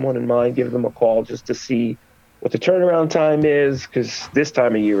you have someone in mind, give them a call just to see what the turnaround time is, because this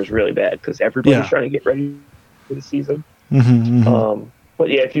time of year is really bad because everybody's trying to get ready for the season. Mm-hmm, mm-hmm. But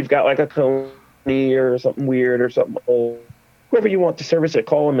yeah, if you've got like a Coney or something weird or something old, whoever you want to service it,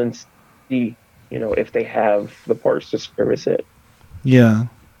 call them and see, if they have the parts to service it. Yeah.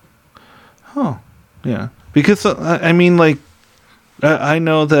 Huh. Yeah. Because, I mean, like, I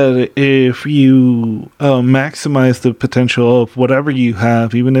know that if you maximize the potential of whatever you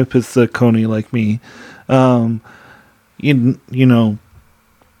have, even if it's a Coney like me,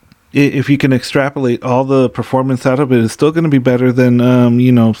 if you can extrapolate all the performance out of it, it's still going to be better than,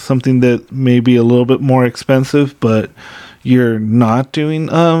 something that may be a little bit more expensive, but you're not doing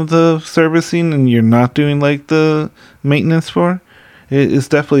the servicing and you're not doing like the maintenance for. It's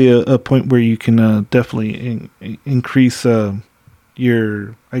definitely a point where you can definitely increase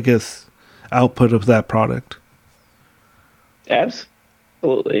your, I guess, output of that product.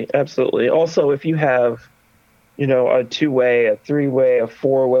 Absolutely. Also, if you have, a 2-way, a 3-way, a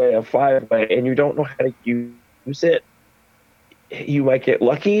 4-way, a 5-way, and you don't know how to use it, you might get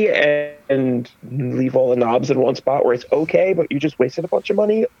lucky and leave all the knobs in one spot where it's okay, but you just wasted a bunch of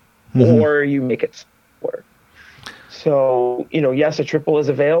money, or you make it work. So, yes, a triple is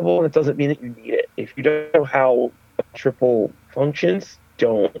available, and it doesn't mean that you need it. If you don't know how a triple functions,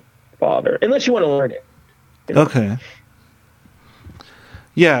 don't bother, unless you want to learn it. Okay.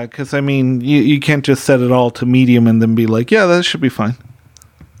 Yeah, because, I mean, you can't just set it all to medium and then be like, yeah, that should be fine.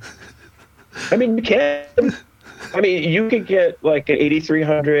 I mean, you can. I mean, you could get like an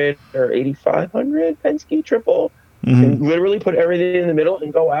 8300 or 8500 Penske triple and literally put everything in the middle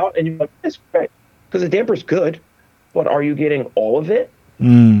and go out, and you're like, that's great. Because the damper's good, but are you getting all of it?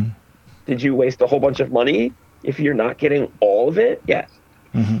 Did you waste a whole bunch of money if you're not getting all of it? Yes.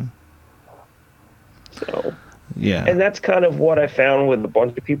 So, yeah. And that's kind of what I found with a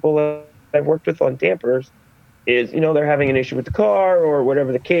bunch of people that I've worked with on dampers is, they're having an issue with the car or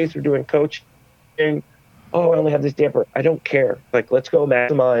whatever the case. We're doing coaching. Oh, I only have this damper. I don't care. Like, let's go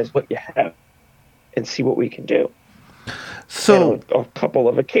maximize what you have and see what we can do. So, and on a couple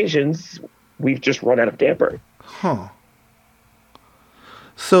of occasions, we've just run out of damper. Huh.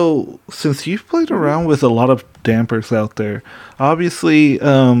 So, since you've played around with a lot of dampers out there, obviously,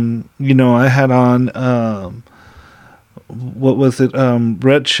 I had on, what was it,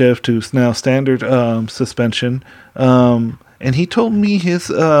 Redshift, who's now standard suspension, and he told me his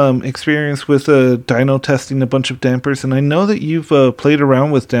experience with dyno testing a bunch of dampers, and I know that you've played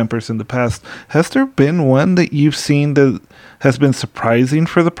around with dampers in the past. Has there been one that you've seen that has been surprising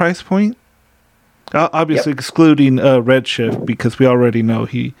for the price point? Obviously, excluding Redshift, because we already know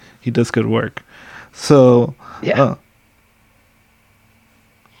he does good work. So, yeah,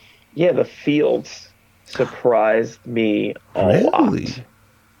 the Fields surprised me a lot.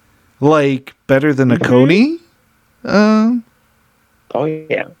 Like better than a Koni? Oh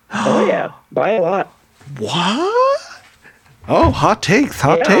yeah, by a lot. What? Oh, hot takes.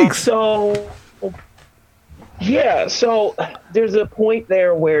 So there's a point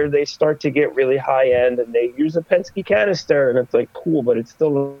there where they start to get really high end and they use a Penske canister and it's like cool, but it's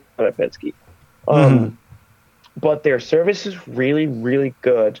still not a Penske. But their service is really, really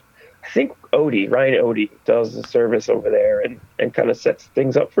good. I think Ryan Odie does the service over there and kind of sets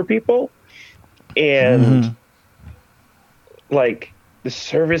things up for people. And like the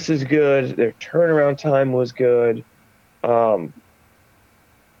service is good. Their turnaround time was good. The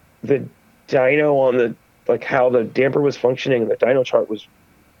dyno on the, like how the damper was functioning, the dyno chart was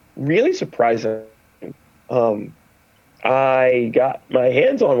really surprising. I got my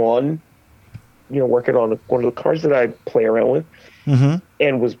hands on one, working on one of the cars that I play around with,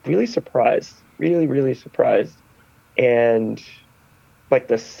 and was really surprised, really, really surprised. And like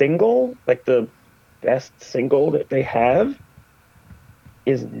the best single that they have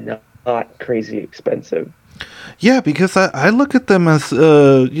is not crazy expensive. Yeah, because I look at them as,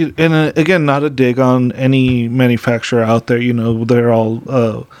 again, not a dig on any manufacturer out there. They're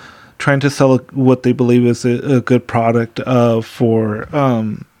all trying to sell what they believe is a good product for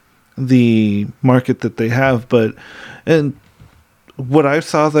the market that they have. And what I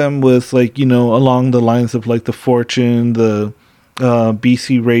saw them was along the lines of like the Fortune, the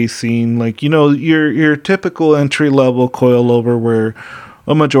BC Racing, your typical entry level coilover where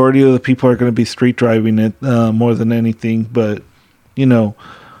a majority of the people are going to be street driving it more than anything. But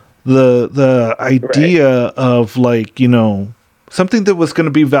the idea of something that was going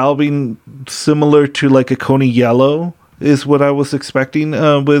to be valving similar to like a Koni Yellow is what I was expecting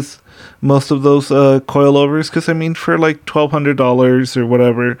with most of those coilovers. Because for like $1,200 or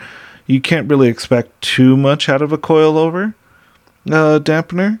whatever, you can't really expect too much out of a coilover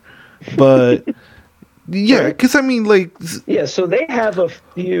dampener. But yeah, because so they have a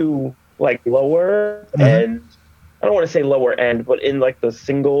few like lower end. I don't want to say lower end, but in like the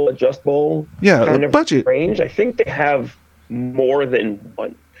single adjustable kind of budget range, I think they have more than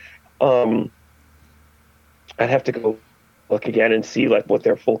one. I'd have to go look again and see like what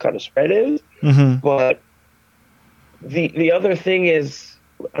their full kind of spread is. But the other thing is,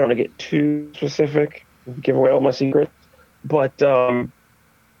 I don't want to get too specific, give away all my secrets, but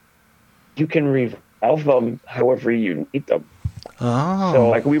you can revalve them however you need them. So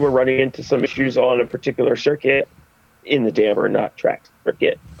like we were running into some issues on a particular circuit in the damper, not track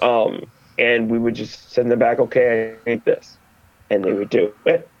circuit. And we would just send them back, okay, I need this. And they would do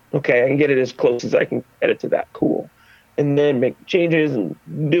it. Okay, I can get it as close as I can get it to that. Cool. And then make changes and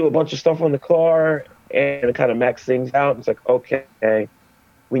do a bunch of stuff on the car and kind of max things out. It's like, okay,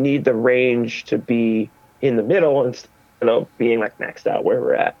 we need the range to be in the middle instead of being like maxed out where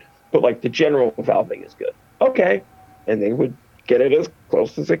we're at. But like the general valving is good. Okay. And they would get it as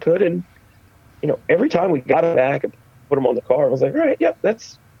close as they could. And, every time we got it back and put them on the car, I was like, all right, yep,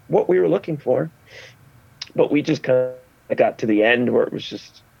 that's what we were looking for. But we just kind of got to the end where it was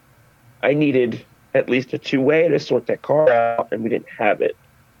just, I needed at least a two-way to sort that car out, and we didn't have it.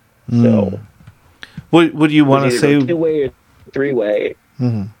 So, would you want to say a two-way or three-way?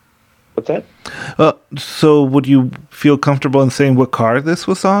 What's that? So, would you feel comfortable in saying what car this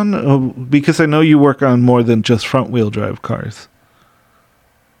was on? Because I know you work on more than just front-wheel drive cars.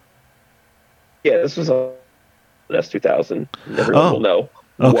 Yeah, this was an S2000. Everyone will know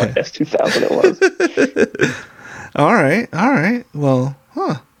what S2000 it was. All right. Well,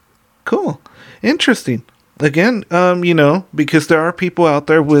 cool. Interesting. Again, because there are people out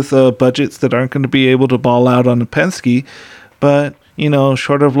there with budgets that aren't going to be able to ball out on a Penske, but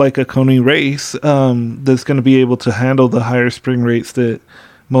short of like a Kona race, that's going to be able to handle the higher spring rates that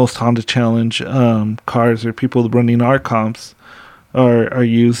most Honda Challenge cars or people running our comps are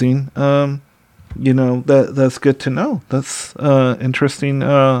using. That's good to know. That's interesting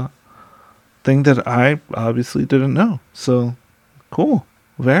thing that I obviously didn't know. So cool,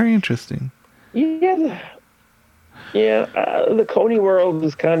 very interesting. Yeah, the Kona world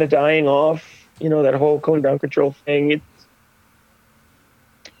is kind of dying off. That whole Kona ground control thing. It's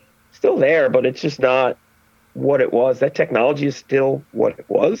still there, but it's just not what it was. That technology is still what it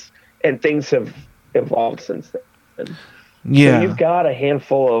was, and things have evolved since then. Yeah. So you've got a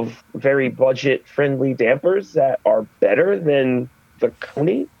handful of very budget-friendly dampers that are better than the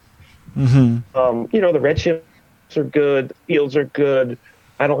Kona. Mm-hmm. The Redshifts are good. The Fields are good.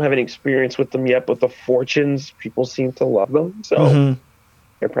 I don't have any experience with them yet, but the Fortunes, people seem to love them. So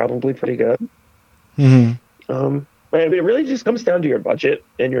they're probably pretty good. Mm-hmm. And it really just comes down to your budget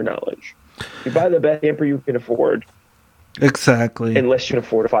and your knowledge. You buy the best damper you can afford. Exactly. Unless you can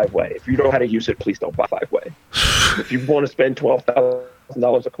afford a 5-way. If you don't know how to use it, please don't buy 5-way. If you want to spend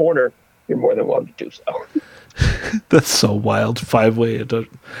 $12,000 a corner, you're more than welcome to do so. That's so wild. 5-way.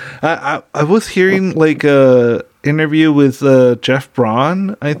 I was hearing like a interview with Jeff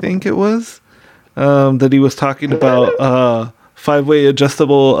Braun, I think it was, that he was talking about 5-way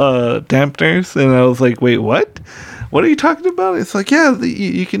adjustable dampeners, and I was like, wait, what? What are you talking about? It's like, yeah,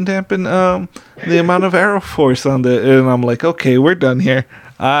 you can dampen the amount of aero force on the, and I'm like, okay, we're done here.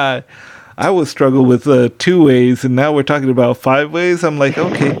 I would struggle with 2-ways, and now we're talking about 5-ways. I'm like,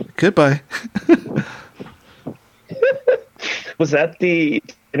 okay, goodbye. Was that the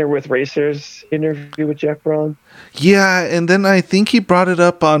Dinner with Racers interview with Jeff Braun? Yeah, and then I think he brought it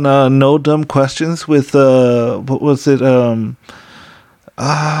up on No Dumb Questions with what was it?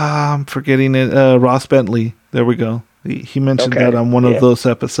 I'm forgetting it. Ross Bentley. There we go. He mentioned that on one of those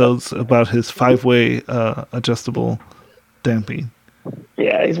episodes about his 5-way adjustable damping.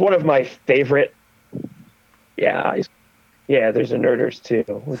 Yeah, he's one of my favorite. Yeah, there's a Nerders too,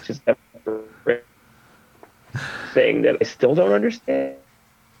 which is a thing that I still don't understand.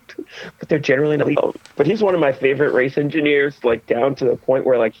 But they're generally not. But he's one of my favorite race engineers, like down to the point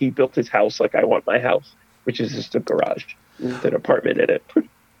where like he built his house like I want my house, which is just a garage with an apartment in it.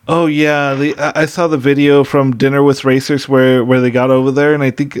 Oh yeah, I saw the video from Dinner with Racers where they got over there, and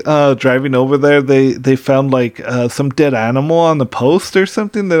I think driving over there they found like some dead animal on the post or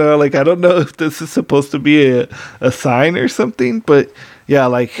something that are like, I don't know if this is supposed to be a sign or something, but yeah,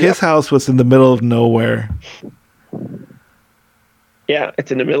 like his house was in the middle of nowhere. Yeah,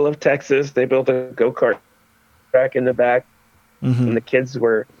 it's in the middle of Texas. They built a go-kart track in the back, and the kids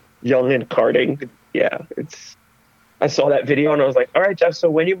were young and karting. Yeah, I saw that video and I was like, all right, Jeff, so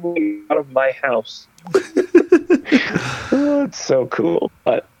when you move out of my house? Oh, it's so cool.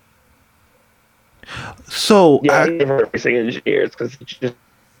 But so yeah, racing engineers because it just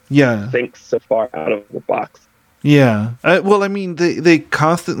thinks so far out of the box. Yeah. Well, I mean, they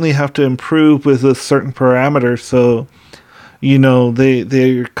constantly have to improve with a certain parameter, so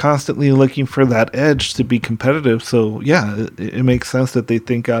they're constantly looking for that edge to be competitive. So yeah, it makes sense that they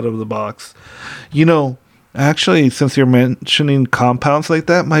think out of the box. Actually, since you're mentioning compounds like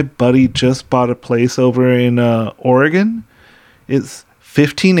that, my buddy just bought a place over in Oregon. It's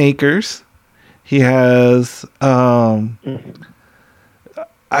 15 acres. He has I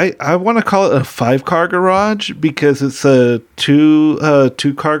want to call it a 5-car garage because it's two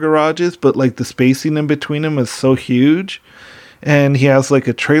car garages, but like the spacing in between them is so huge. And he has like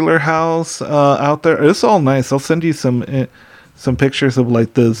a trailer house out there. It's all nice. I'll send you some pictures of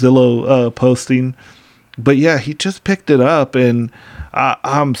like the Zillow posting. But yeah, he just picked it up, and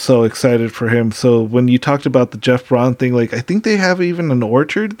I'm so excited for him. So when you talked about the Jeff Braun thing, like I think they have even an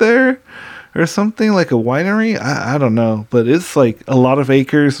orchard there or something, like a winery. I don't know, but it's like a lot of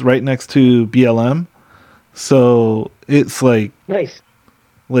acres right next to BLM. So it's like nice.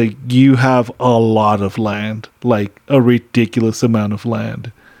 Like you have a lot of land, like a ridiculous amount of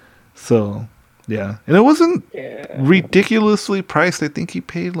land. So yeah, and it wasn't ridiculously priced. I think he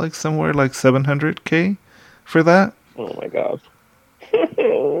paid like somewhere like $700K for that. Oh my god,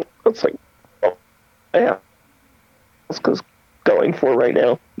 that's like that's going for right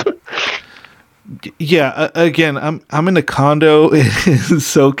now. Yeah, again, I'm in a condo in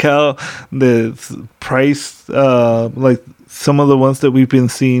SoCal. The price, like some of the ones that we've been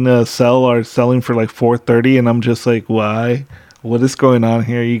seeing sell are selling for like $430, and I'm just like, why? What is going on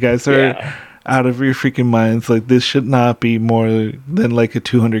here? You guys are out of your freaking minds. Like this should not be more than like a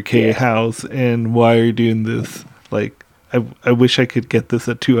 $200K house, and why are you doing this? Like, I wish I could get this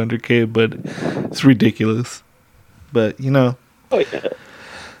at $200K, but it's ridiculous. But Oh yeah.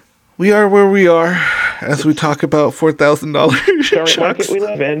 We are where we are as we talk about $4,000 current market we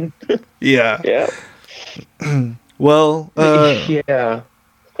live in. Yeah. Yeah. Well, yeah.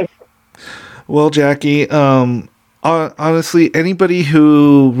 Well, Jackie, honestly, anybody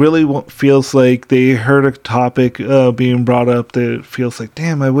who really feels like they heard a topic being brought up that feels like,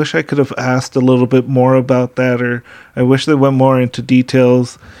 damn, I wish I could have asked a little bit more about that, or I wish they went more into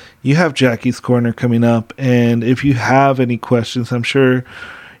details, you have Jackie's Corner coming up. And if you have any questions, I'm sure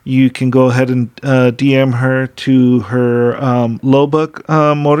you can go ahead and DM her to her Lowbuck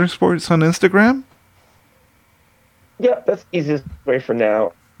Motorsports on Instagram. Yeah, that's the easiest way for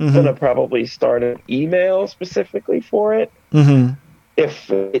now. I'm going to probably start an email specifically for it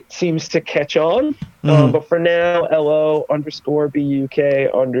if it seems to catch on. But for now,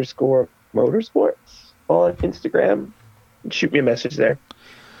 LO_BUK_motorsports on Instagram. Shoot me a message there.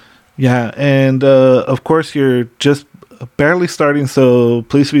 Yeah, and of course, you're just barely starting, so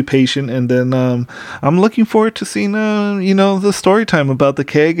please be patient. And then I'm looking forward to seeing, the story time about the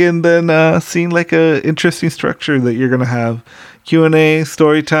keg, and then seeing like a interesting structure that you're going to have. Q&A,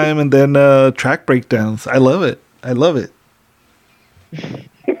 story time, and then track breakdowns. I love it.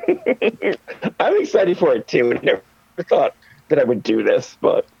 I'm excited for it too. I never thought that I would do this,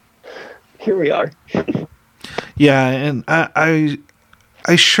 but here we are. Yeah, and I'm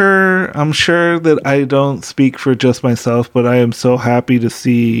sure that I don't speak for just myself, but I am so happy to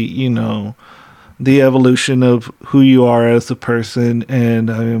see, the evolution of who you are as a person,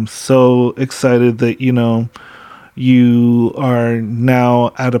 and I am so excited that, you are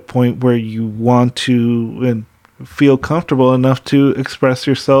now at a point where you want to and feel comfortable enough to express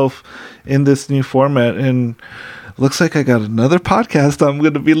yourself in this new format. And looks like I got another podcast I'm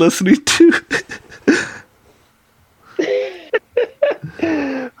going to be listening to.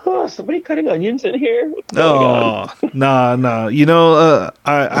 Oh, somebody cutting onions in here? Oh, nah.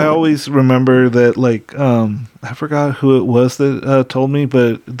 I always remember that, like, I forgot who it was that told me,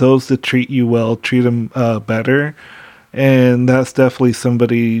 but those that treat you well, treat them better. And that's definitely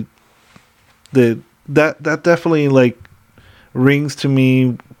somebody that definitely, like, rings to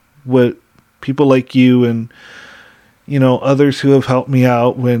me what people like you and, others who have helped me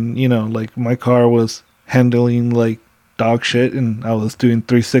out when, like, my car was handling, like, dog shit and I was doing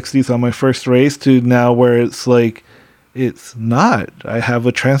 360s on my first race, to now where it's like, it's not. I have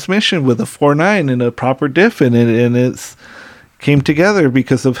a transmission with a 4.9 and a proper diff in it, and it's came together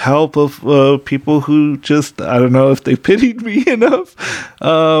because of help of people who just, I don't know if they pitied me enough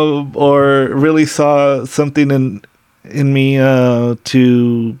or really saw something in me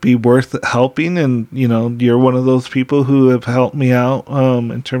to be worth helping. And you're one of those people who have helped me out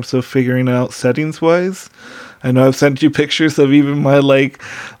in terms of figuring out settings wise. I know I've sent you pictures of even my, like,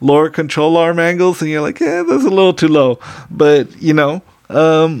 lower control arm angles, and you're like, that's a little too low. But,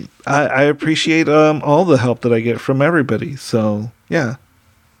 I appreciate all the help that I get from everybody. So, yeah.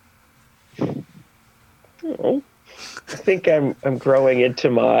 Oh, I think I'm growing into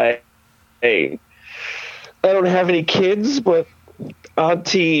my, I don't have any kids, but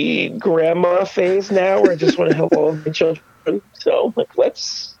auntie grandma phase now, where I just want to help all of my children. So, like,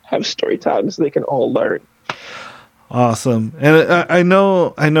 let's have story time so they can all learn. Awesome. And I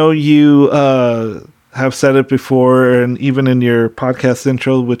know you have said it before, and even in your podcast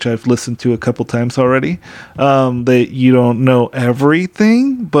intro, which I've listened to a couple times already, that you don't know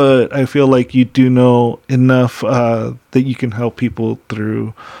everything, but I feel like you do know enough that you can help people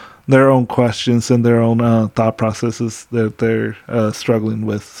through their own questions and their own thought processes that they're struggling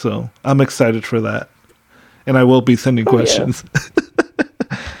with. So I'm excited for that. And I will be sending questions.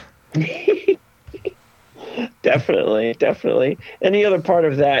 Yeah. Definitely. And the other part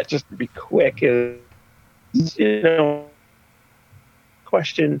of that, just to be quick, is,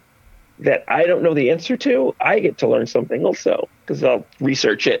 question that I don't know the answer to, I get to learn something also, because I'll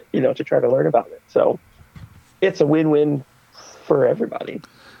research it, to try to learn about it. So it's a win-win for everybody.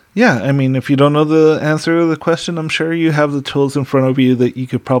 Yeah, I mean, if you don't know the answer to the question, I'm sure you have the tools in front of you that you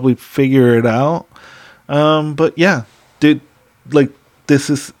could probably figure it out. But yeah, dude, like, this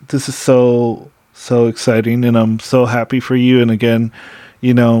is so exciting, and I'm so happy for you. And again,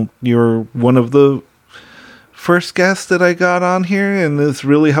 you're one of the first guests that I got on here, and this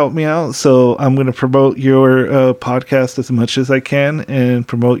really helped me out. So I'm going to promote your podcast as much as I can, and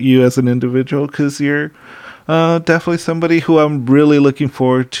promote you as an individual, because you're definitely somebody who I'm really looking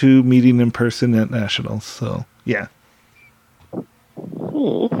forward to meeting in person at Nationals. So yeah.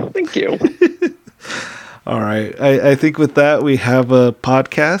 Thank you. All right. I think with that, we have a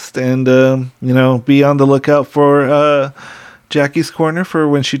podcast, and, be on the lookout for Jackie's Corner for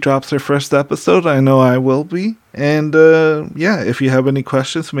when she drops her first episode. I know I will be. And if you have any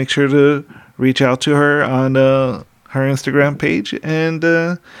questions, make sure to reach out to her on her Instagram page. And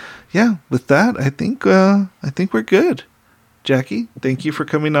with that, I think we're good. Jackie, thank you for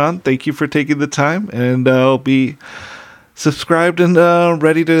coming on. Thank you for taking the time. And I'll be subscribed and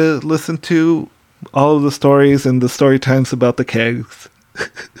ready to listen to all of the stories and the story times about the kegs.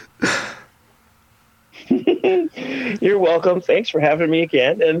 You're welcome. Thanks for having me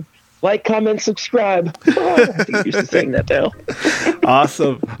again. And like, comment, subscribe. I think you're used to saying that now.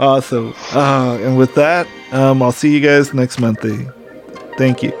 Awesome. And with that, I'll see you guys next month.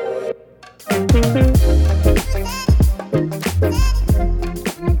 Thank you.